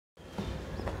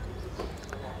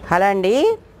Hello అండి,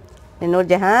 నేను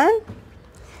నూర్జహాన్.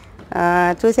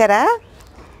 చూసారా,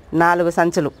 4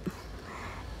 సంచులు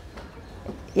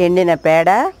ఎండిన పేడ,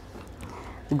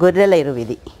 గొర్రెల ఎరువు.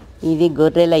 ఇది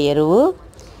గొర్రెల ఎరువు,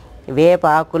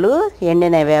 వేపాకులు,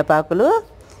 ఎండిన వేపాకులు,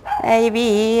 ఇవి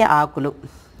ఆకులు.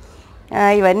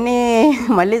 ఇవన్నీ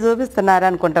మళ్ళీ చూపిస్తున్నారు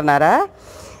అనుకుంటున్నారా?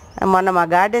 మొన్న మా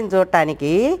గార్డెన్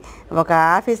చూడటానికి ఒక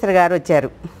ఆఫీసర్ గారు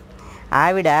వచ్చారు.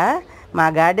 ఆవిడ మా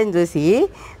గార్డెన్ చూసి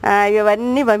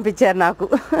ఇవన్నీ పంపించారు నాకు.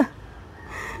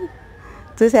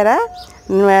 చూసారా,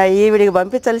 ఈవిడికి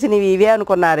పంపించాల్సినవి ఇవే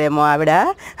అనుకున్నారేమో ఆవిడ,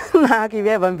 నాకు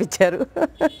ఇవే పంపించారు.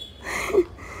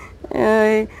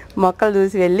 మొక్కలు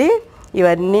చూసి వెళ్ళి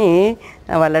ఇవన్నీ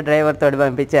వాళ్ళ డ్రైవర్ తోటి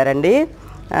పంపించారండి.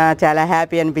 చాలా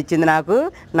హ్యాపీ అనిపించింది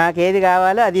నాకు ఏది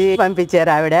కావాలో అది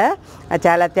పంపించారు ఆవిడ.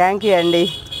 చాలా థ్యాంక్ యూ అండి.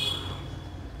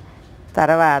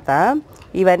 తర్వాత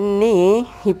ఇవన్నీ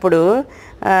ఇప్పుడు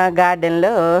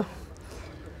గార్డెన్లో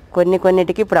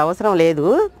కొన్నిటికి ఇప్పుడు అవసరం లేదు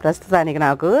ప్రస్తుతానికి.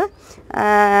 నాకు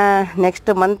నెక్స్ట్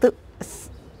మంత్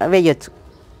వేయచ్చు,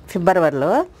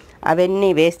 ఫిబ్రవరిలో. అవన్నీ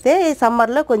వేస్తే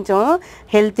సమ్మర్లో కొంచెం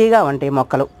హెల్తీగా ఉంటాయి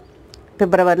మొక్కలు.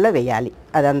 ఫిబ్రవరిలో వేయాలి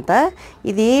అదంతా.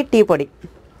 ఇది టీ పొడి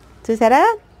చూసారా,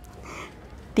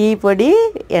 టీ పొడి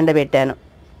ఎండబెట్టాను.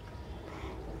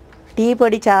 టీ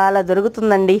పొడి చాలా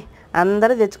దొరుకుతుందండి,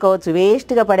 అందరూ తెచ్చుకోవచ్చు.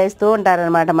 వేస్ట్గా పడేస్తూ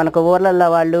ఉంటారనమాట మనకు ఊర్లలో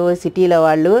వాళ్ళు, సిటీలో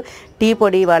వాళ్ళు. టీ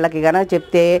పొడి వాళ్ళకి కనుక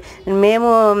చెప్తే, మేము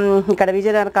ఇక్కడ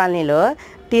విజయనగర కాలనీలో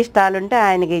టీ స్టాల్ ఉంటే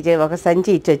ఆయనకి ఒక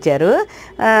సంచి ఇచ్చొచ్చారు.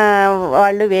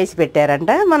 వాళ్ళు వేసి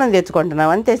పెట్టారంట, మనం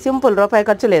తెచ్చుకుంటున్నాం అంతే. సింపుల్, రూపాయి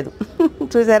ఖర్చు లేదు.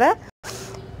 చూసారా,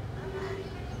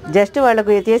 జస్ట్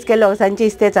వాళ్ళకు తీసుకెళ్ళి ఒక సంచి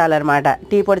ఇస్తే చాలన్నమాట.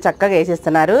 టీ పొడి చక్కగా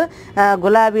వేసిస్తున్నారు.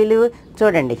 గులాబీలు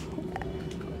చూడండి,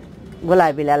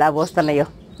 గులాబీలు ఎలా పోస్తున్నాయో.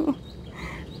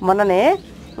 మొన్ననే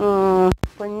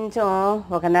కొంచెం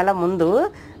ఒక నెల ముందు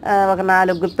ఒక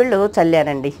 4 గుప్పిళ్ళు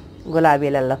చల్లానండి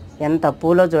గులాబీలలో. ఎంత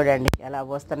పూలో చూడండి ఎలా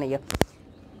పోస్తున్నాయో.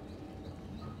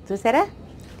 చూసారా,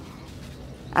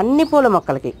 అన్ని పూల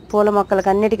మొక్కలకి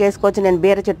అన్నిటికీ వేసుకోవచ్చు. నేను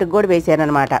బీర చెట్టుకు కూడా వేసాను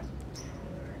అనమాట.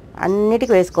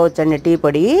 అన్నిటికీ వేసుకోవచ్చండి టీ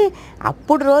పొడి.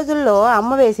 అప్పుడు రోజుల్లో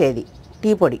అమ్మ వేసేది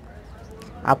టీ పొడి.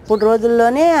 అప్పుడు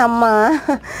రోజుల్లోనే అమ్మ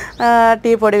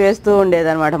టీ పొడి వేస్తూ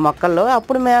ఉండేదన్నమాట మొక్కల్లో.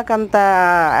 అప్పుడు మాకు అంత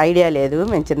ఐడియా లేదు,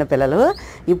 మేము చిన్నపిల్లలు.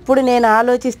 ఇప్పుడు నేను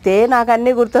ఆలోచిస్తే నాకు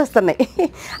అన్నీ గుర్తొస్తున్నాయి.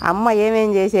 అమ్మ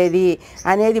ఏమేం చేసేది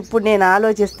అనేది ఇప్పుడు నేను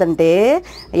ఆలోచిస్తుంటే,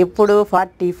 ఇప్పుడు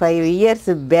 45 years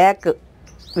బ్యాక్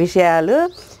విషయాలు.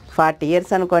 40 years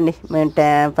అనుకోండి, మేము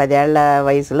 10 ఏళ్ల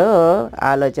వయసులో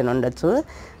ఆలోచన ఉండొచ్చు.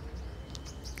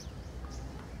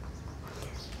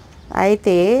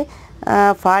 అయితే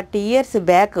 40 years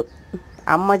బ్యాక్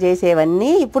అమ్మ చేసేవన్నీ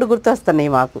ఇప్పుడు గుర్తొస్తున్నాయి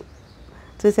మాకు.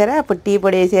 చూసారా, అప్పుడు టీ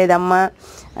పొడి వేసేది అమ్మ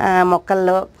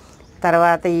మొక్కల్లో.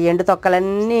 తర్వాత ఈ ఎండు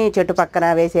తొక్కలన్నీ చెట్టు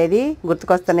పక్కన వేసేది.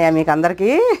 గుర్తుకొస్తున్నాయా మీకు అందరికీ?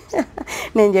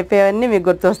 నేను చెప్పేవన్నీ మీకు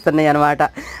గుర్తొస్తున్నాయి అన్నమాట.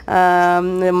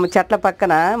 చెట్ల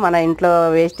పక్కన మన ఇంట్లో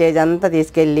వేస్టేజ్ అంతా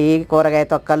తీసుకెళ్ళి, కూరగాయ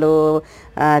తొక్కలు,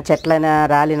 చెట్లన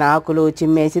రాలిన ఆకులు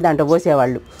చిమ్మేసి దాంట్లో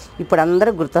పోసేవాళ్ళు. ఇప్పుడు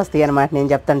అందరూ గుర్తొస్తాయి అన్నమాట నేను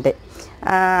చెప్తుంటే.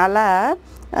 అలా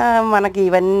మనకి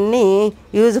ఇవన్నీ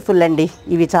యూజ్ఫుల్ అండి.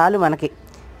 ఇవి చాలు మనకి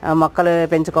మొక్కలు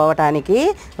పెంచుకోవటానికి.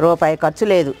 రూపాయి ఖర్చు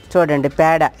లేదు. చూడండి,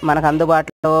 పేడ మనకు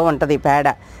అందుబాటులో ఉంటుంది పేడ.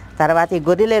 తర్వాత ఈ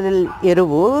గొర్రెల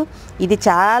ఎరువు, ఇది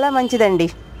చాలా మంచిదండి.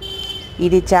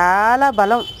 ఇది చాలా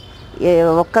బలం.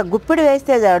 ఒక్క గుప్పెడు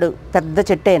వేస్తే చాడు, పెద్ద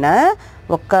చెట్టైనా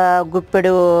ఒక్క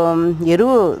గుప్పెడు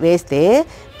ఎరువు వేస్తే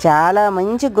చాలా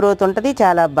మంచి గ్రోత్ ఉంటుంది.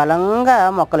 చాలా బలంగా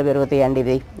మొక్కలు పెరుగుతాయండి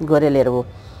ఇది గొర్రెల ఎరువు.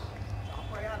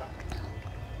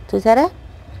 చూసారా,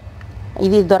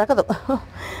 ఇది దొరకదు.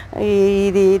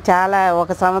 ఇది చాలా,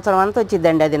 1 సంవత్సరం అంతా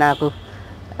వచ్చిద్దండి అది నాకు.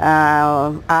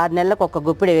 6 నెలలకు ఒక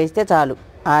గుప్పిడి వేస్తే చాలు.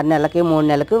 6 నెలలకి 3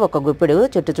 నెలలకి ఒక గుప్పిడు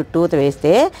చెట్టు చుట్టూత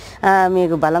వేస్తే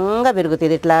మీకు బలంగా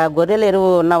పెరుగుతుంది. ఇట్లా గొర్రెల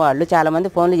ఎరువు ఉన్నవాళ్ళు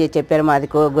చాలామంది ఫోన్లు చేసి చెప్పారు, మాది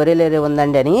గొర్రెల ఎరువు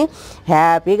ఉందండి అని.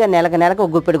 హ్యాపీగా నెలకు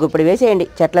ఒక గుప్పిడి వేసేయండి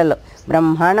చెట్లలో,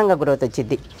 బ్రహ్మాండంగా గ్రోత్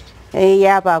వచ్చిద్ది. ఈ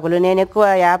యాపాకులు, నేను ఎక్కువ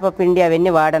యాప పిండి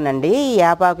అవన్నీ వాడనండి. ఈ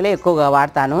యాపాకులే ఎక్కువగా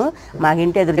వాడతాను. మాకు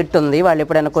ఇంటి ఎదురు చెట్టు ఉంది, వాళ్ళు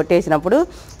ఎప్పుడైనా కొట్టేసినప్పుడు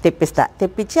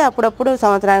తెప్పించి అప్పుడప్పుడు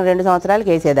 2 సంవత్సరాలకు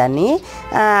వేసేదాన్ని.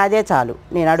 అదే చాలు.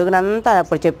 నేను అడుగునంతా,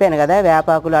 అప్పుడు చెప్పాను కదా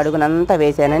వేపాకులు అడుగునంతా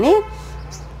వేసానని.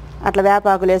 అట్లా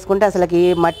వేపాకులు వేసుకుంటే అసలుకి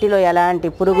మట్టిలో ఎలాంటి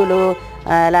పురుగులు,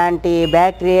 ఎలాంటి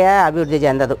బ్యాక్టీరియా అభివృద్ధి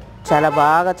చెందదు. చాలా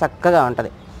బాగా చక్కగా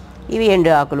ఉంటుంది. ఇవి ఎండు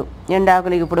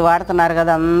ఆకులు ఇప్పుడు వాడుతున్నారు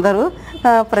కదా అందరూ,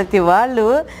 ప్రతి వాళ్ళు.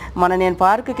 నేను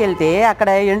పార్కుకి వెళ్తే అక్కడ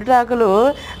ఎండు ఆకులు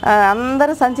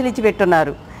అందరూ సంచులు ఇచ్చి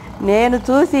పెట్టున్నారు. నేను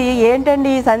చూసి, ఏంటండి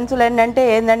ఈ సంచులన్నీ అంటే,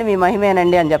 ఏందండి మీ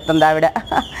మహిమేనండి అని చెప్తుంది ఆవిడ.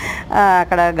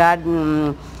 అక్కడ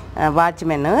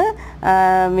వాచ్మెన్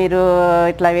మీరు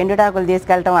ఇట్లా ఎండుటాకులు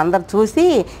తీసుకెళ్ళటం అందరు చూసి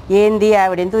ఏంది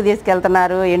ఆవిడ ఎందుకు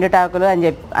తీసుకెళ్తున్నారు ఎండుటాకులు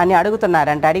అని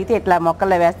అడుగుతున్నారంట. అడిగితే ఇట్లా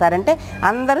మొక్కల్లో వేస్తారంటే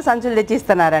అందరూ సంచులు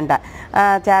తెచ్చిస్తున్నారంట.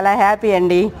 చాలా హ్యాపీ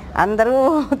అండి. అందరూ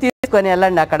తీసుకొని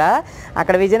వెళ్ళండి.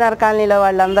 అక్కడ విజయనగర కాలనీలో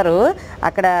వాళ్ళందరూ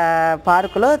అక్కడ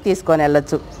పార్కులో తీసుకొని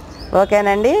వెళ్ళొచ్చు.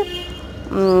 ఓకేనండి.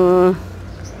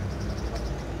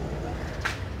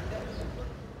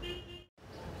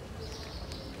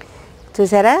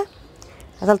 చూసారా,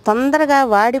 అసలు తొందరగా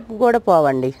వాడి కూడా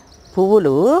పోవండి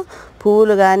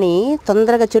పువ్వులు కానీ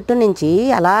తొందరగా చెట్టు నుంచి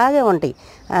అలాగే ఉంటాయి.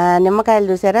 నిమ్మకాయలు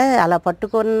చూసారా, అలా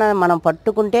మనం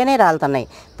పట్టుకుంటేనే రాలుతున్నాయి.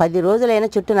 10 రోజులైనా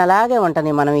చెట్టును అలాగే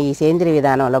ఉంటుంది. మనం ఈ సేంద్రియ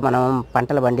విధానంలో మనం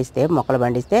మొక్కలు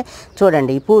పండిస్తే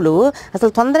చూడండి, ఈ పూలు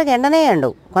అసలు తొందరగా ఎండనే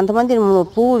ఎండవు. కొంతమంది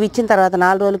పువ్వు విచ్చిన తర్వాత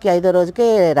 4 రోజులకి 5వ రోజుకే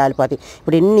రాలిపోతాయి.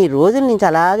 ఇప్పుడు ఎన్ని రోజుల నుంచి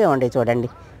అలాగే ఉండేవి చూడండి.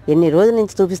 ఎన్ని రోజుల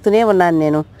నుంచి చూపిస్తూనే ఉన్నాను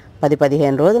నేను,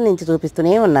 10-15 రోజుల నుంచి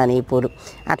చూపిస్తూనే ఉన్నాను ఈ పూలు.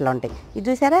 అట్లా ఉంటాయి. ఇది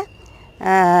చూసారా,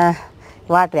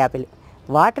 వాటర్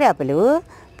యాపిల్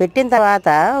పెట్టిన తర్వాత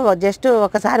జస్ట్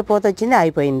ఒకసారి పూత వచ్చింది,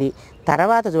 అయిపోయింది.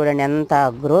 తర్వాత చూడండి ఎంత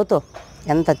గ్రోతో,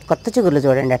 ఎంత కొత్త చిగుర్లు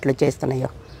చూడండి ఎట్లా చేస్తున్నాయో.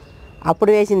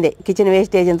 అప్పుడు వేసిందే కిచెన్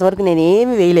వేస్టేజ్, ఇంతవరకు నేను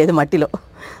ఏమీ వేయలేదు మట్టిలో.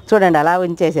 చూడండి అలా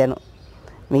ఉంచేసాను.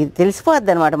 మీకు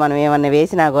తెలిసిపోద్ది అనమాట, మనం ఏమన్నా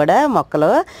వేసినా కూడా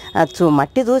మొక్కలో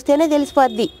మట్టి చూస్తేనే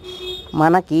తెలిసిపోద్ది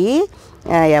మనకి.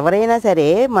 ఎవరైనా సరే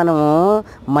మనము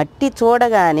మట్టి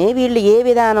చూడగానే వీళ్ళు ఏ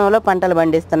విధానంలో పంటలు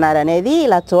పండిస్తున్నారు అనేది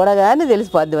ఇలా చూడగానే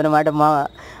తెలిసిపోద్ది అనమాట.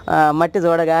 మట్టి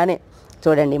చూడగానే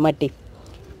చూడండి, మట్టి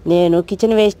నేను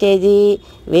కిచెన్ వేస్టేజీ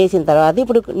వేసిన తర్వాత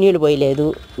ఇప్పుడు నీళ్ళు పోయలేదు,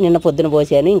 నిన్న పొద్దున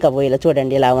పోసాను, ఇంకా పోయలేదు.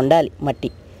 చూడండి ఇలా ఉండాలి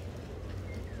మట్టి.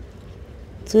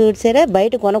 చూసారా,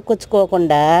 బయట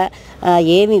కొనుక్కొచ్చుకోకుండా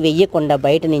ఏమి వెయ్యకుండా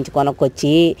బయట నుంచి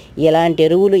కొనుక్కొచ్చి ఇలాంటి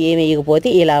ఎరువులు ఏమి వేయకపోతే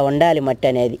ఇలా ఉండాలి మట్టి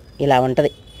అనేది. ఇలా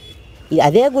ఉంటుంది.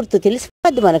 అదే గుర్తు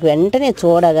తెలిసిపోద్ది మనకు, వెంటనే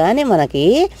చూడగానే మనకి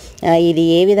ఇది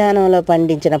ఏ విధానంలో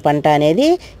పండించిన పంట అనేది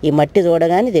ఈ మట్టి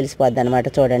చూడగానే తెలిసిపోద్ది అనమాట.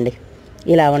 చూడండి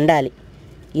ఇలా ఉండాలి,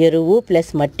 ఎరువు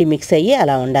ప్లస్ మట్టి మిక్స్ అయ్యి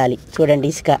అలా ఉండాలి. చూడండి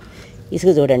ఇసుక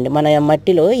చూడండి, మన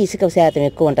మట్టిలో ఇసుక శాతం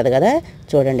ఎక్కువ ఉంటుంది కదా,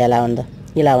 చూడండి ఎలా ఉందో.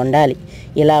 ఇలా ఉండాలి.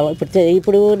 ఇలా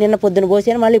ఇప్పుడు నిన్న పొద్దున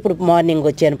పోసాను, మళ్ళీ ఇప్పుడు మార్నింగ్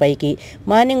వచ్చాను పైకి.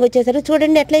 మార్నింగ్ వచ్చేసరికి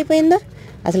చూడండి ఎట్లయిపోయిందో.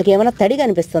 అసలుకి ఏమైనా తడి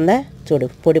కనిపిస్తుందా? చూడు,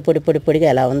 పొడిగా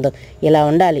ఎలా ఉందో. ఇలా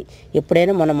ఉండాలి.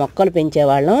 ఎప్పుడైనా మనం మొక్కలు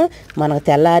పెంచేవాళ్ళం, మనకు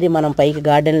తెల్లారి మనం పైకి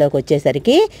గార్డెన్లోకి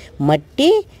వచ్చేసరికి మట్టి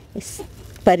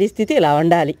పరిస్థితి ఇలా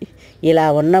ఉండాలి. ఇలా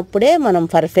ఉన్నప్పుడే మనం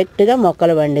పర్ఫెక్ట్గా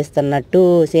మొక్కలు పండిస్తున్నట్టు.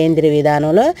 సేంద్రియ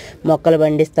విధానంలో మొక్కలు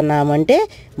పండిస్తున్నామంటే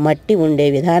మట్టి ఉండే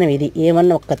విధానం ఇది.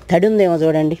 ఏమన్నా ఒక్క తడి ఉందేమో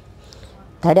చూడండి,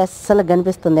 తడి అస్సలు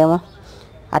కనిపిస్తుందేమో.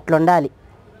 అట్లా ఉండాలి.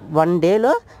 1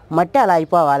 డేలో మట్టి అలా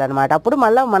అయిపోవాలన్నమాట. అప్పుడు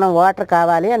మళ్ళీ మనం వాటర్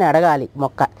కావాలి అని అడగాలి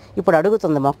మొక్క. ఇప్పుడు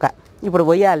అడుగుతుంది మొక్క, ఇప్పుడు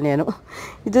పోయాలి నేను.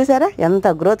 ఇది చూసారా ఎంత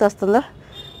గ్రోత్ వస్తుందో.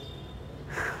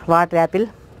 వాటర్ యాపిల్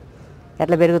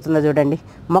ఎట్లా పెరుగుతుందో చూడండి.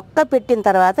 మొక్క పెట్టిన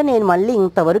తర్వాత నేను మళ్ళీ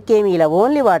ఇంతవరకు ఏమి ఇలా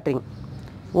ఓన్లీ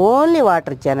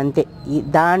వాటర్ ఇచ్చాను అంతే.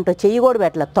 దాంట్లో చెయ్యి కూడా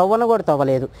పెట్టలేదు, తవ్వను కూడా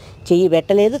తవ్వలేదు, చెయ్యి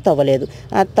పెట్టలేదు, తవ్వలేదు.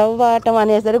 తవ్వటం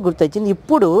అనేసరికి గుర్తొచ్చింది.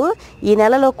 ఇప్పుడు ఈ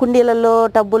నెలలో కుండీలలో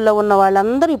టబ్బుల్లో ఉన్న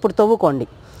వాళ్ళందరూ ఇప్పుడు తవ్వుకోండి.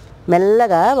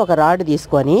 మెల్లగా ఒక రాడ్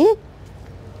తీసుకొని,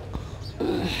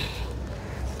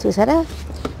 చూసారా,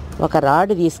 ఒక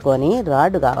రాడ్ తీసుకొని,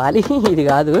 రాడ్ కావాలి, ఇది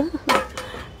కాదు,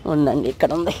 ఉండండి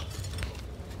ఇక్కడ ఉంది.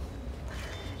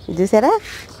 చూసారా,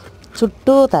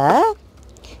 చుట్టూతా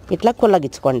ఇట్లా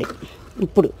కుల్లగించుకోండి.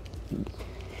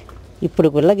 ఇప్పుడు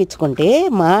గుల్లగించుకుంటే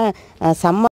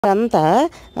సమ్మర్ అంతా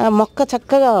మొక్క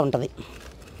చక్కగా ఉంటుంది.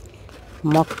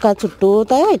 మొక్క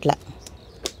చుట్టూతా ఇట్లా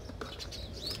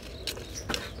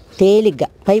తేలిగ్గా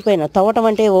పైపైన తవ్వటం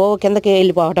అంటే కిందకి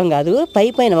వెళ్ళిపోవటం కాదు,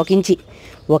 పైపైన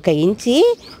 1 ఇంచి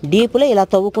డీపులో ఇలా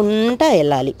తవ్వుకుంటా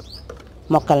వెళ్ళాలి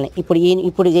మొక్కల్ని.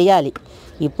 ఇప్పుడు చేయాలి.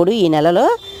 ఇప్పుడు ఈ నెలలో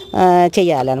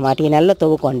చేయాలన్నమాట. ఈ నెలలో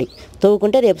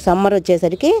తవ్వుకుంటే రేపు సమ్మర్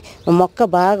వచ్చేసరికి మొక్క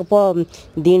బాగా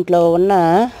దీంట్లో ఉన్న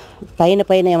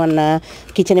పైన ఏమన్నా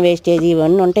కిచెన్ వేస్టేజ్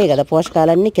ఇవన్నీ ఉంటాయి కదా,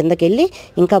 పోషకాలన్నీ కిందకి వెళ్ళి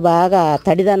ఇంకా బాగా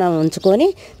తడిదనం ఉంచుకొని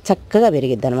చక్కగా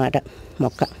పెరిగిద్ది అనమాట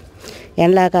మొక్క.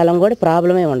 ఎండాకాలం కూడా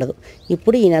ప్రాబ్లమే ఉండదు.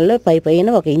 ఇప్పుడు ఈ నెలలో పైన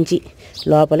 1 ఇంచి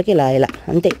లోపలికి ఇలా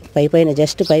అంతే,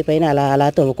 జస్ట్ పైపైన అలా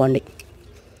తవ్వుకోండి.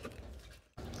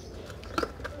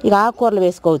 ఇక ఆకుకూరలు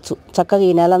వేసుకోవచ్చు చక్కగా.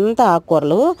 ఈ నెలంతా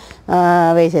ఆకుకూరలు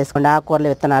వేసేసుకోండి. ఆకుకూరల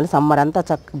విత్తనాలు సమ్మర్ అంతా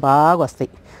బాగా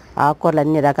వస్తాయి. ఆకుకూరలు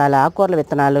అన్ని రకాల ఆకుకూరల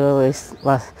విత్తనాలు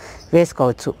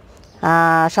వేసుకోవచ్చు.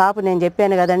 షాపు నేను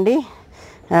చెప్పాను కదండి,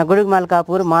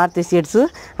 గుడుగుమల్కాపూర్ మారుతి సీడ్స్.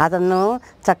 అతను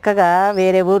చక్కగా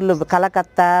వేరే ఊర్లు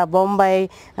కలకత్తా, బొంబాయి,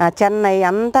 చెన్నై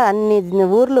అంతా అన్ని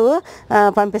ఊర్లు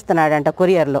పంపిస్తున్నాడంట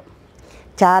కొరియర్లో.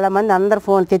 చాలామంది అందరు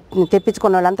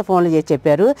తెప్పించుకున్న వాళ్ళంతా ఫోన్లు చేసి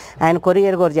చెప్పారు. ఆయన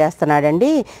కొరియర్ కూడా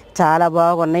చేస్తున్నాడండి. చాలా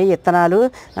బాగున్నాయి విత్తనాలు.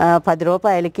 10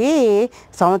 రూపాయలకి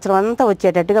సంవత్సరం అంతా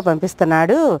వచ్చేటట్టుగా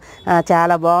పంపిస్తున్నాడు.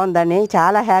 చాలా బాగుందని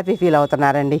చాలా హ్యాపీ ఫీల్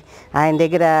అవుతున్నారండి ఆయన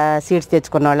దగ్గర సీడ్స్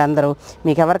తెచ్చుకున్న వాళ్ళందరూ.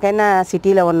 మీకు ఎవరికైనా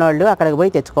సిటీలో ఉన్నవాళ్ళు అక్కడికి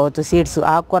పోయి తెచ్చుకోవచ్చు సీడ్స్.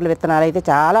 ఆకుకూరల విత్తనాలు అయితే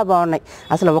చాలా బాగున్నాయి.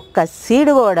 అసలు ఒక్క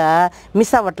సీడ్ కూడా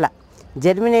మిస్ అవ్వట్లా.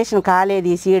 జర్మినేషన్ కాలేదు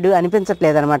ఈ సీడు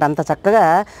అనిపించట్లేదు అనమాట. అంత చక్కగా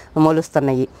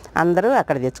మొలుస్తున్నాయి. అందరూ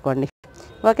అక్కడ తెచ్చుకోండి.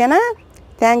 ఓకేనా?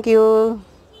 Thank you.